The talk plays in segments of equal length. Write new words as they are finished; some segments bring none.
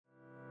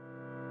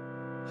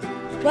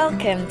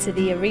Welcome to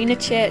the Arena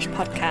Church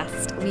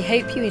podcast. We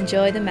hope you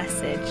enjoy the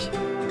message.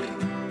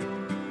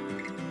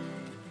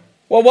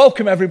 Well,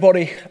 welcome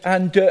everybody,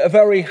 and a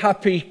very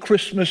happy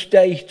Christmas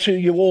day to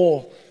you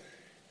all.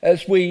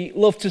 As we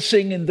love to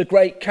sing in the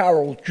great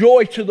carol,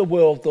 "Joy to the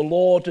world, the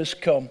Lord has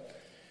come.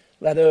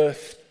 Let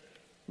earth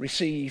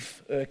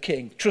receive her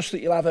King." Trust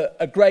that you'll have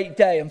a great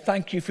day, and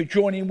thank you for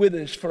joining with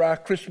us for our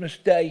Christmas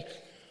Day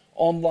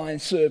online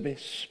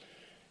service.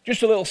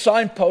 Just a little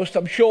signpost,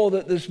 I'm sure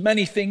that there's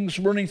many things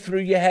running through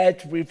your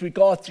head with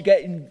regard to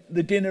getting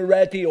the dinner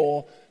ready,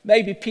 or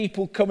maybe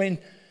people coming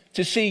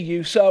to see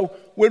you. So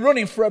we're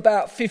running for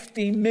about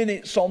 15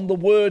 minutes on the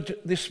Word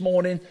this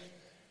morning,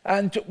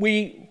 and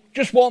we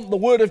just want the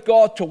Word of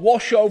God to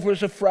wash over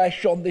us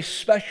afresh on this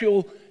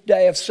special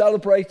day of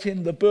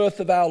celebrating the birth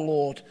of our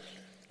Lord.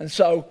 And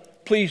so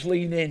please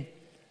lean in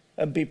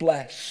and be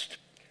blessed.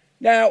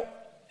 Now,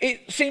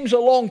 it seems a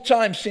long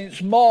time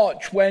since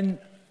March when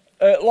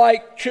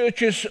like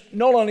churches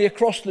not only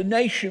across the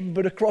nation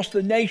but across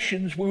the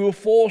nations, we were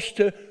forced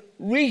to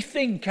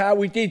rethink how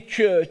we did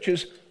church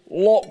as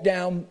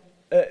lockdown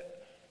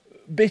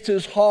bit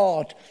us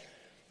hard.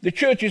 The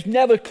church is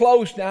never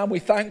closed now,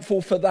 we're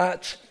thankful for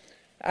that,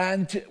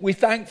 and we're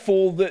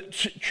thankful that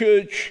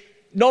church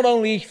not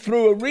only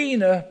through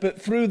Arena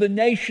but through the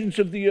nations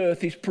of the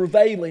earth is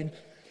prevailing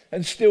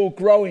and still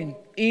growing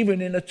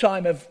even in a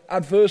time of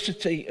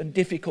adversity and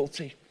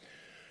difficulty.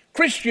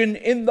 Christian,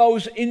 in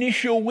those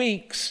initial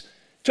weeks,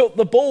 took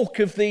the bulk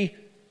of the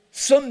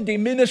Sunday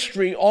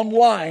ministry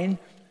online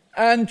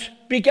and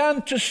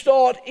began to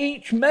start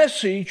each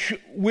message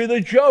with a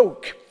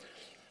joke.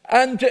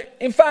 And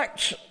in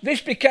fact,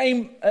 this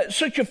became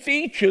such a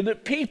feature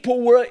that people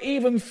were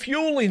even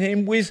fueling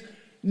him with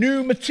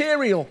new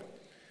material.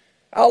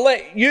 I'll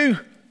let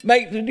you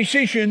make the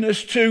decision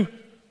as to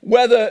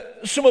whether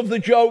some of the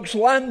jokes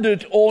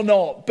landed or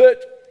not,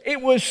 but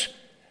it was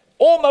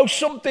almost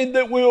something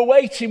that we were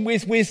waiting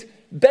with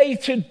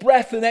bated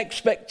breath and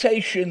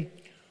expectation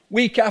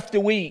week after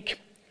week.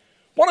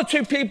 One or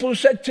two people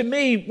said to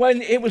me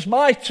when it was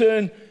my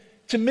turn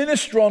to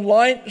minister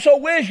online, "So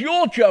where's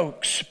your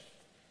jokes?"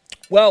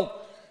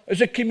 Well,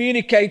 as a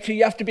communicator,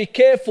 you have to be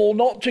careful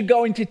not to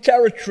go into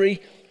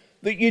territory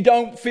that you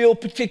don't feel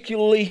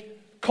particularly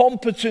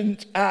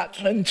competent at,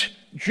 and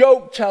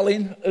joke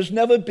telling has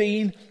never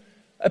been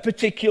a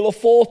particular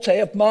forte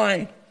of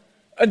mine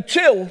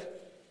until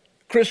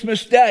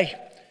Christmas Day.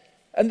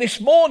 And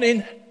this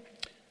morning,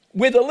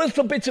 with a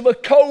little bit of a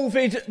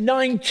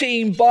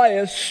COVID-19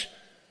 bias,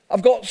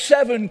 I've got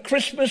 7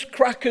 Christmas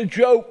cracker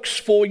jokes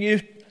for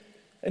you.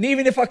 And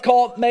even if I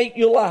can't make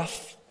you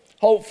laugh,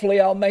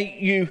 hopefully I'll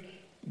make you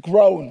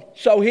groan.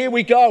 So here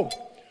we go.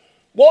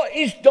 What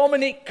is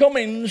Dominic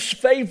Cummings'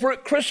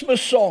 favourite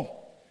Christmas song?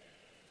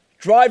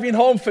 Driving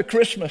Home for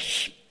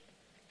Christmas.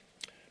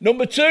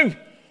 Number 2.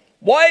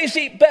 Why is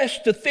it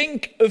best to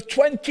think of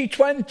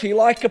 2020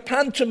 like a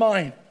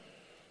pantomime?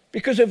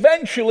 Because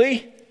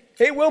eventually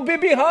it will be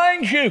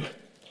behind you.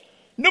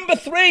 Number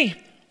 3,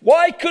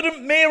 why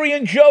couldn't Mary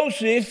and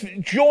Joseph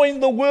join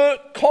the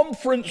work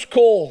conference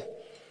call?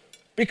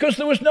 Because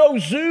there was no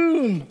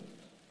Zoom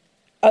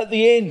at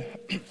the inn.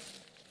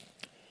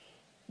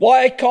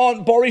 Why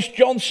can't Boris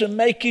Johnson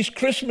make his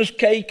Christmas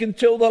cake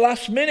until the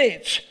last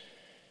minute?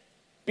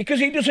 Because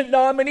he doesn't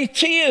know how many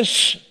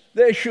tiers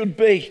there should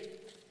be.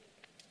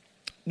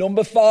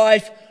 Number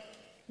 5,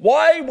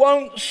 why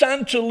won't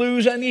Santa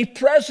lose any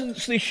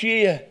presents this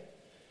year?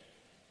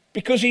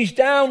 Because he's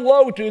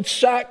downloaded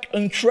Sack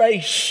and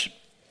Trace.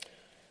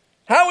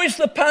 How is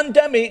the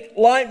pandemic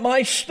like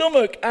my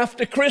stomach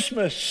after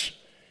Christmas?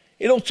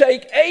 It'll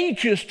take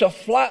ages to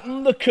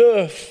flatten the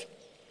curve.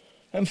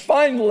 And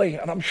finally,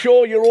 and I'm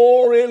sure you're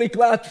all really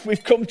glad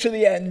we've come to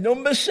the end,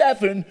 number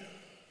 7,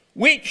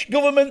 which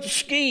government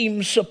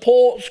scheme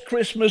supports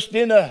Christmas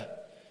dinner?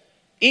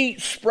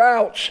 Eat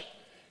Sprouts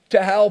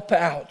to help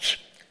out.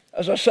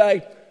 As I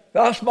say,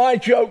 that's my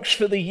jokes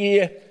for the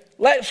year.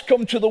 Let's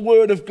come to the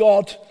Word of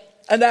God.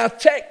 And our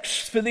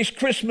text for this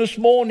Christmas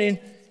morning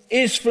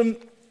is from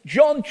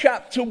John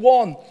chapter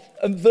 1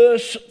 and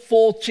verse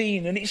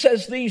 14. And it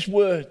says these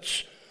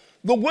words: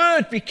 "The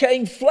Word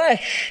became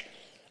flesh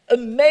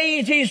and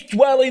made his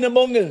dwelling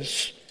among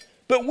us.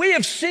 But we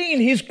have seen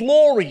his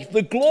glory,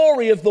 the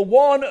glory of the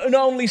one and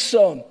only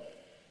Son,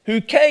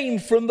 who came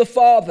from the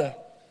Father,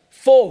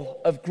 full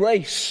of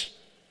grace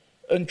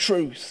and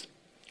truth."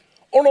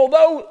 And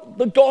although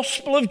the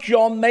Gospel of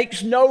John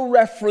makes no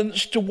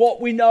reference to what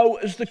we know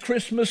as the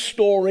Christmas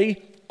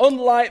story,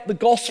 unlike the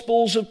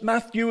Gospels of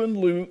Matthew and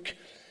Luke,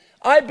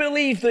 I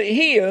believe that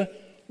here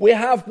we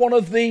have one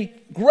of the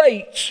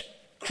great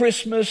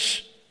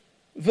Christmas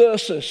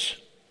verses.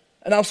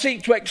 And I'll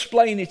seek to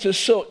explain it as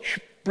such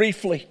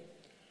briefly.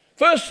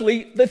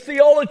 Firstly, the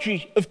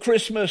theology of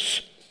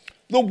Christmas.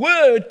 The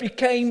Word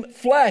became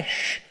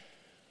flesh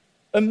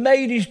and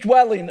made his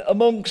dwelling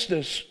amongst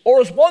us.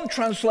 Or as one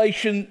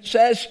translation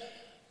says,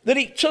 that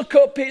it took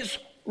up its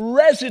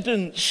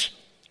residence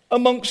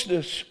amongst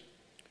us.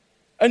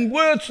 And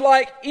words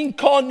like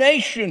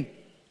incarnation,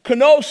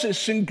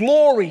 kenosis, and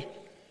glory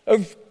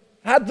have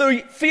had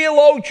the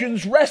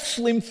theologians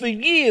wrestling for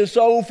years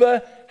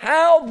over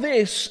how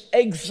this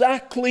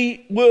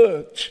exactly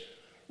worked.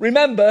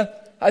 Remember,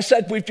 I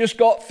said we've just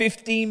got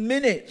 15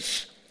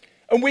 minutes.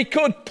 And we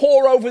could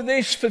pore over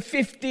this for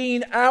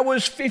 15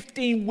 hours,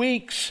 15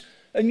 weeks,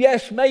 and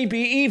yes, maybe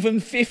even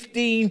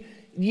 15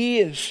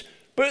 years.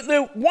 But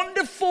the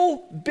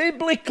wonderful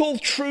biblical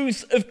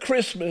truth of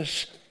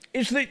Christmas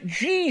is that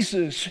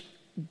Jesus,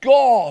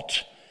 God,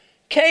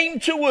 came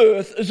to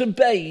earth as a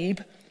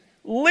babe,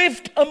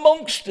 lived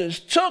amongst us,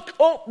 took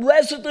up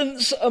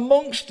residence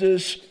amongst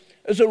us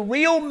as a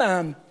real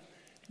man,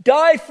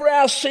 died for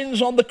our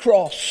sins on the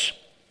cross,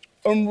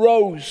 and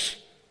rose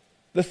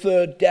the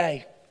third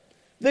day.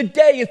 The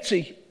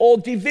deity or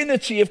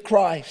divinity of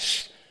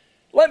Christ.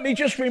 Let me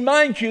just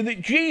remind you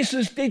that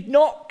Jesus did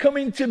not come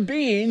into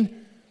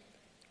being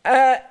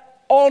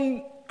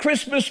on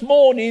Christmas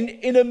morning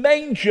in a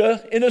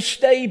manger, in a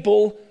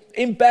stable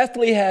in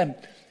Bethlehem.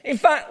 In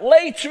fact,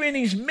 later in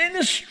his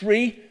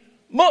ministry,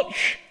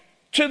 much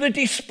to the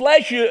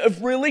displeasure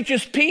of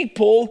religious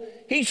people,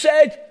 he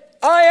said,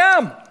 I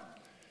am,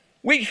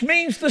 which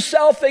means the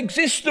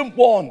self-existent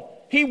one.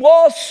 He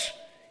was,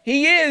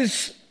 he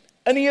is,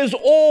 and he has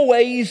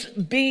always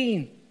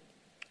been.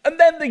 And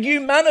then the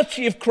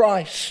humanity of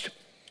Christ.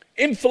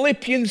 In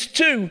Philippians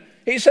 2,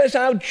 it says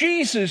how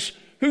Jesus,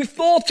 who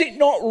thought it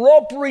not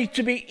robbery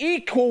to be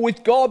equal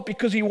with God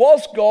because he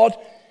was God,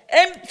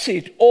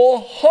 emptied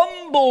or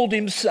humbled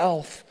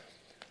himself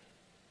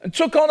and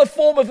took on a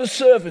form of a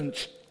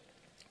servant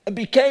and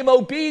became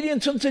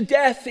obedient unto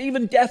death,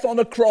 even death on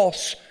a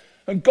cross.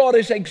 And God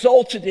has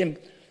exalted him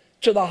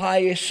to the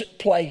highest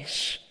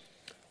place.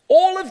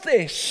 All of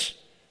this,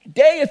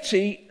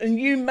 deity and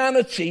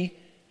humanity,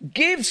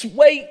 gives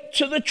weight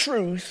to the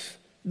truth,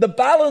 the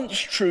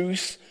balanced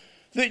truth,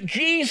 that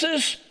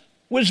Jesus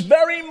was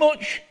very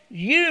much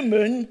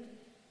human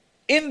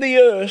in the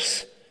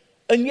earth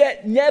and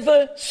yet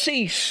never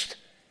ceased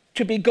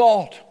to be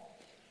God.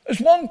 As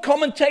one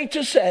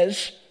commentator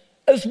says,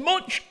 as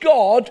much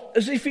God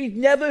as if he'd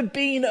never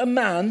been a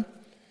man,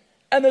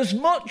 and as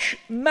much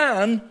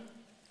man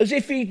as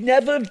if he'd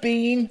never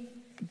been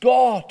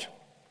God.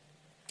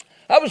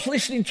 I was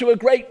listening to a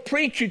great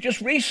preacher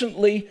just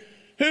recently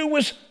who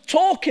was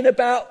talking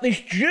about this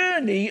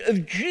journey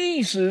of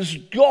Jesus,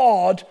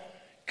 God,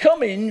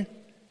 coming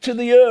to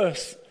the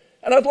earth.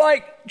 And I'd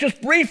like just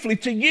briefly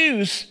to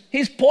use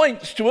his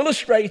points to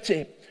illustrate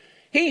it.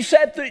 He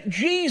said that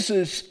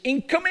Jesus,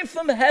 in coming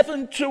from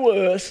heaven to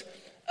earth,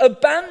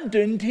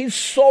 abandoned his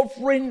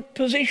sovereign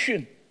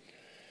position.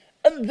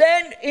 And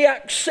then he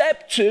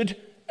accepted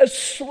a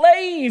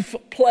slave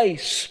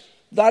place.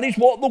 That is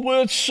what the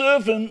word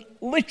servant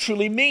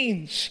literally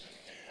means.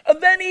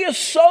 And then he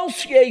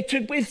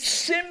associated with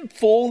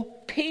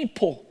sinful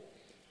people.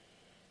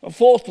 And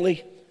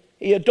fourthly,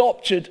 he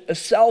adopted a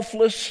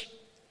selfless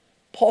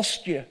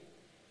posture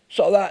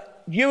so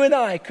that you and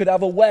I could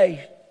have a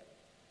way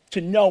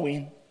to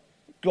knowing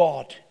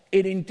God.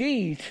 It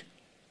indeed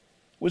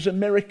was a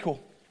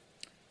miracle.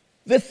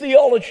 The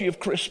theology of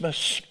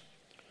Christmas,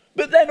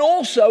 but then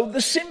also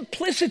the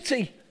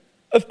simplicity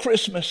of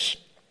Christmas.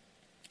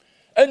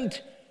 And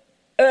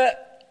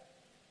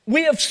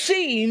we have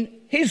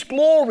seen his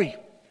glory.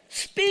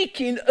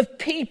 Speaking of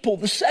people,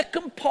 the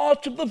second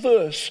part of the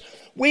verse,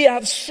 we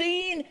have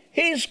seen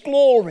his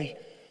glory.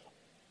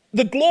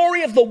 The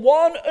glory of the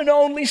one and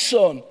only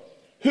Son,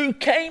 who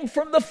came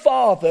from the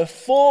Father,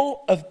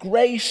 full of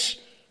grace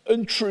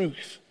and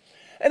truth.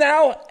 And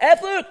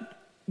however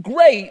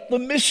great the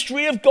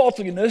mystery of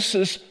godliness,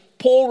 as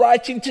Paul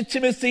writing to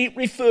Timothy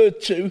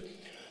referred to,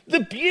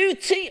 the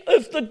beauty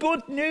of the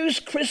good news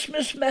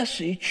Christmas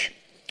message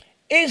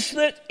is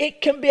that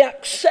it can be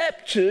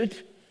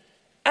accepted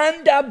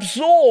and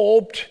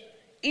absorbed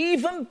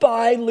even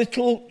by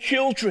little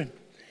children.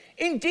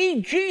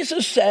 Indeed,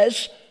 Jesus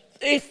says,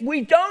 if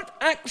we don't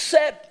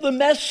accept the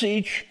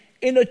message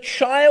in a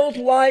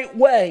childlike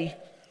way,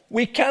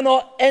 we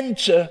cannot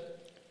enter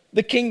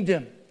the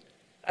kingdom.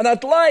 And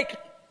I'd like,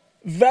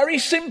 very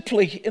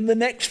simply, in the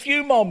next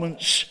few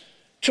moments,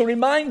 to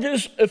remind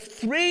us of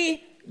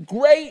three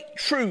great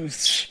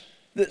truths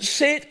that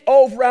sit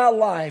over our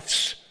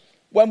lives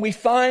when we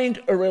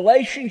find a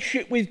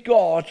relationship with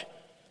God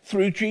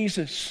through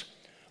Jesus.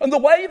 And the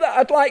way that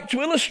I'd like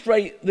to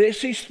illustrate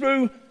this is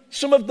through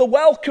some of the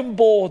welcome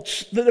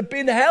boards that have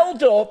been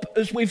held up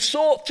as we've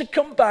sought to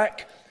come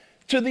back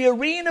to the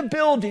arena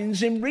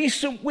buildings in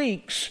recent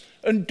weeks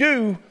and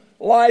do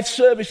live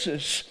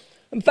services.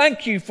 And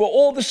thank you for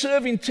all the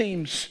serving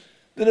teams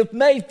that have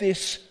made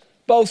this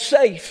both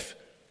safe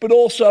but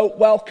also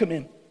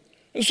welcoming.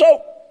 And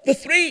so the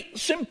three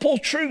simple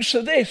truths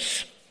are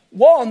this.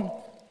 One,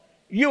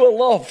 you are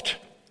loved.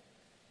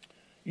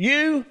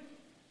 You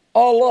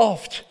are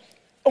loved.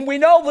 And we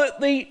know that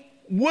the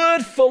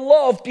word for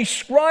love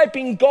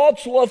describing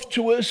God's love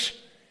to us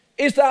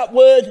is that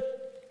word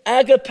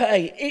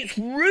agape. It's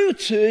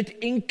rooted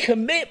in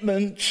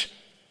commitment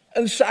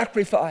and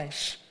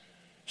sacrifice.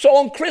 So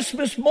on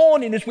Christmas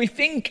morning, as we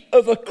think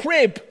of a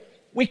crib,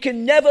 we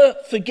can never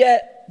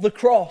forget the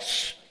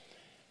cross.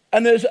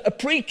 And as a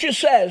preacher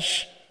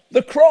says,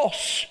 the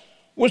cross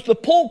was the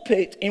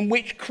pulpit in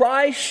which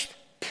Christ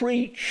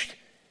preached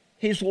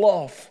his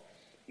love.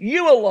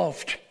 You are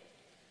loved.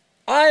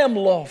 I am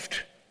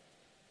loved.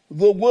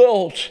 The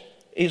world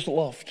is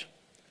loved.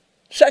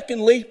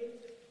 Secondly,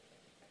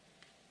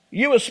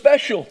 you are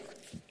special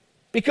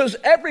because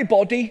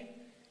everybody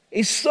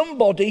is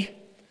somebody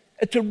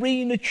at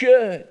Arena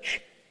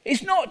Church.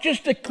 It's not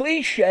just a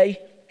cliche,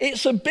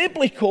 it's a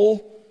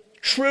biblical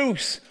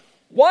truth.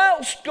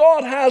 Whilst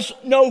God has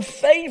no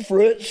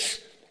favorites,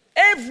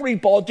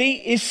 everybody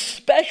is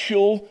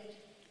special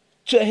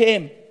to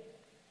him.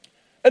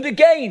 And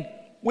again,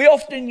 we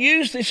often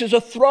use this as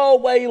a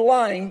throwaway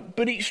line,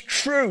 but it's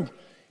true.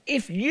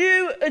 If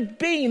you had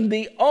been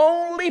the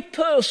only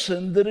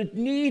person that had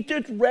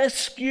needed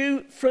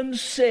rescue from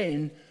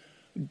sin,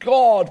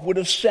 God would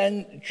have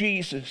sent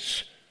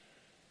Jesus.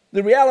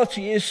 The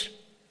reality is,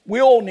 we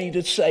all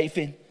needed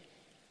saving.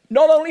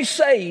 Not only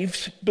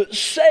saved, but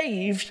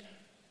saved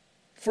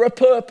for a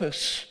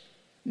purpose.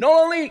 Not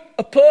only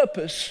a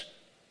purpose,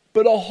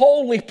 but a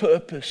holy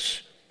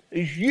purpose.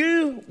 As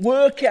you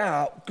work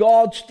out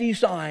God's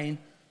design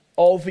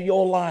over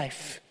your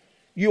life,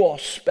 you are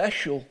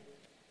special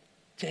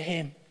to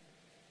him.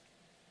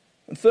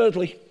 And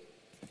thirdly,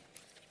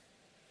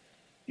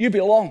 you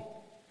belong.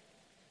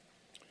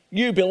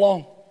 You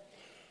belong.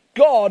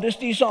 God has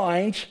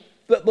designed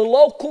that the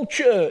local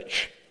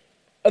church,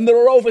 and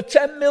there are over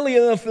 10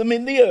 million of them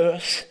in the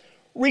earth,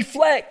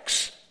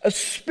 reflects a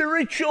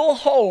spiritual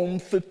home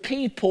for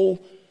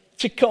people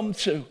to come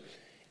to.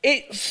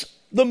 It's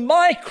the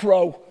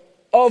micro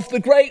of the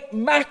great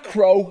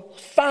macro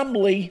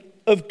family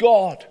of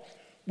God,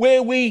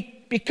 where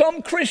we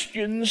become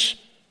Christians,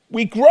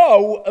 we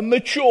grow and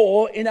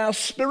mature in our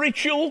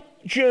spiritual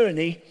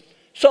journey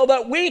so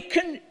that we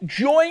can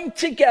join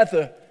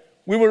together.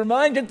 We were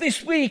reminded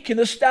this week in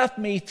a staff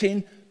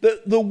meeting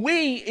that the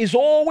we is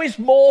always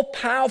more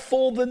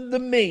powerful than the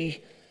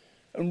me,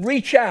 and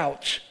reach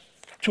out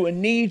to a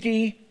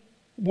needy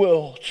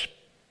world.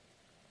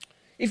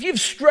 If you've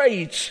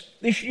strayed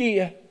this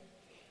year,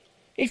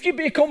 if you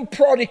become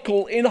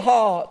prodigal in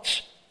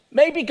heart,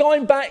 maybe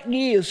going back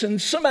years,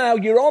 and somehow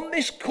you're on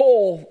this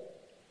call,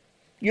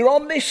 you're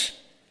on this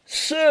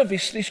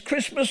service this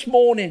Christmas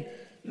morning,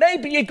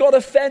 maybe you got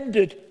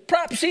offended,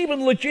 perhaps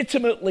even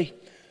legitimately.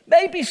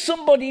 Maybe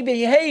somebody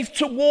behaved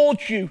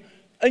towards you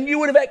and you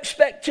would have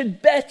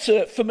expected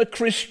better from a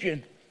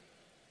Christian.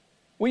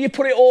 Will you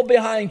put it all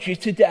behind you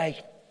today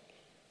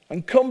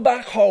and come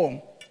back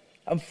home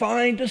and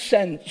find a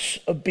sense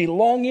of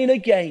belonging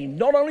again,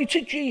 not only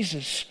to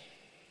Jesus,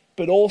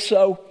 but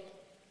also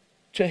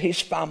to his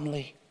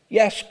family?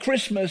 Yes,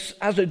 Christmas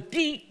has a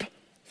deep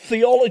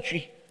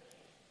theology,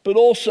 but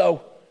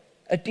also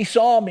a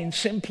disarming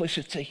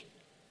simplicity.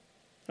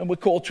 And we're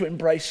called to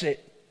embrace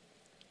it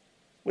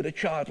with a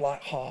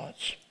childlike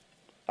heart.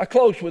 I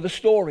close with a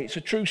story. It's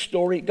a true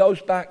story. It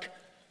goes back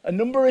a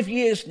number of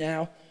years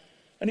now,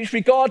 and it's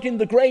regarding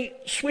the great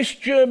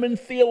Swiss-German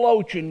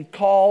theologian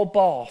Karl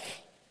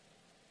Barth.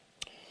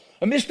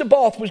 And Mr.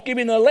 Barth was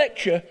giving a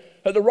lecture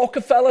at the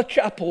Rockefeller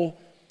Chapel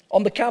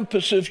on the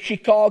campus of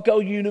Chicago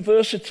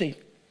University.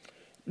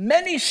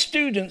 Many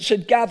students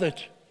had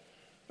gathered,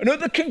 and at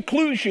the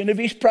conclusion of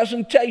his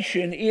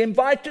presentation, he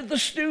invited the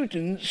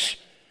students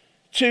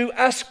to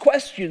ask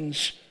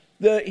questions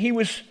that he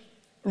was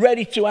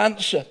ready to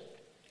answer.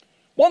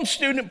 One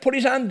student put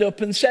his hand up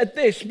and said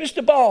this: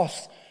 "Mr.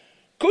 Barth,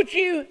 could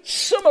you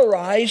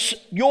summarize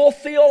your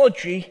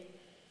theology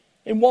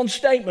in one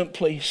statement,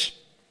 please?"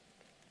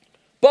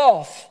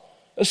 Barth,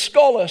 a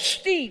scholar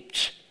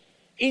steeped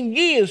in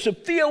years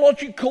of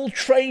theological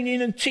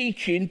training and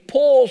teaching,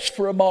 paused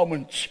for a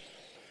moment.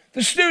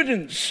 The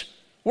students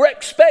were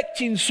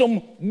expecting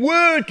some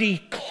wordy,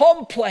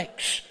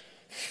 complex,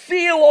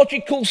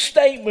 theological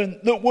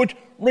statement that would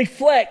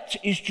reflect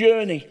his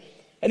journey.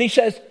 And he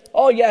says,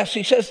 "Oh yes,"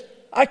 he says,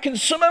 "I can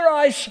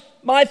summarize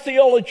my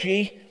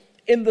theology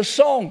in the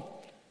song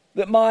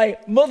that my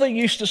mother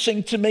used to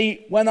sing to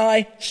me when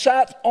I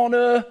sat on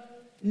her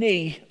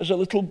knee as a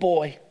little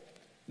boy.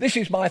 This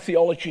is my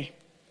theology.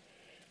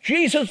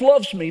 Jesus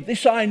loves me,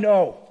 this I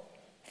know,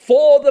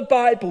 for the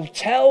Bible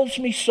tells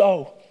me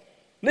so.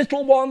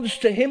 Little ones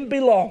to him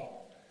belong,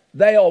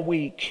 they are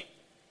weak,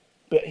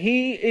 but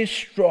he is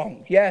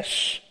strong.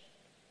 Yes,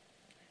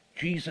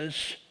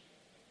 Jesus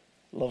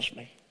loves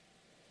me."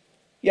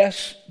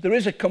 Yes, there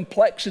is a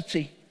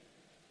complexity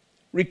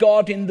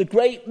regarding the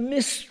great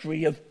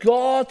mystery of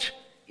God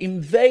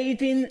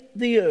invading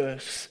the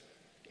earth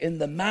in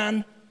the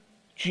man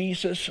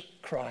Jesus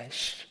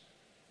Christ,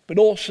 but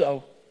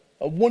also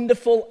a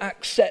wonderful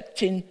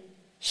accepting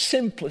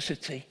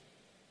simplicity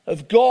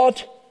of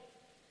God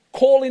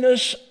calling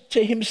us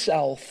to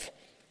himself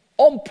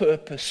on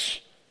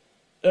purpose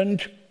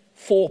and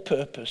for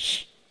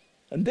purpose.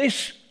 And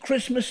this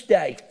Christmas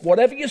day,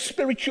 whatever your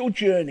spiritual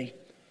journey,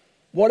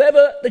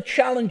 whatever the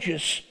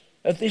challenges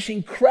of this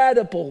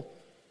incredible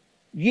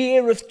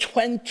year of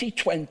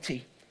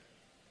 2020,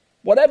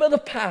 whatever the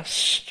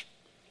past,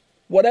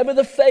 whatever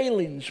the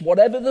failings,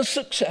 whatever the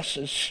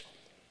successes,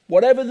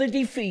 whatever the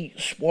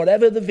defeats,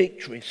 whatever the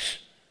victories,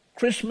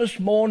 Christmas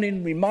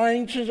morning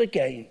reminds us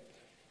again,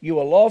 you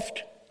are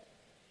loved,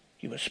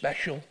 you are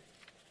special,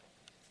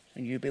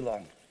 and you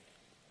belong.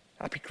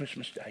 Happy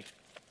Christmas Day.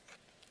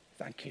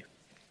 Thank you.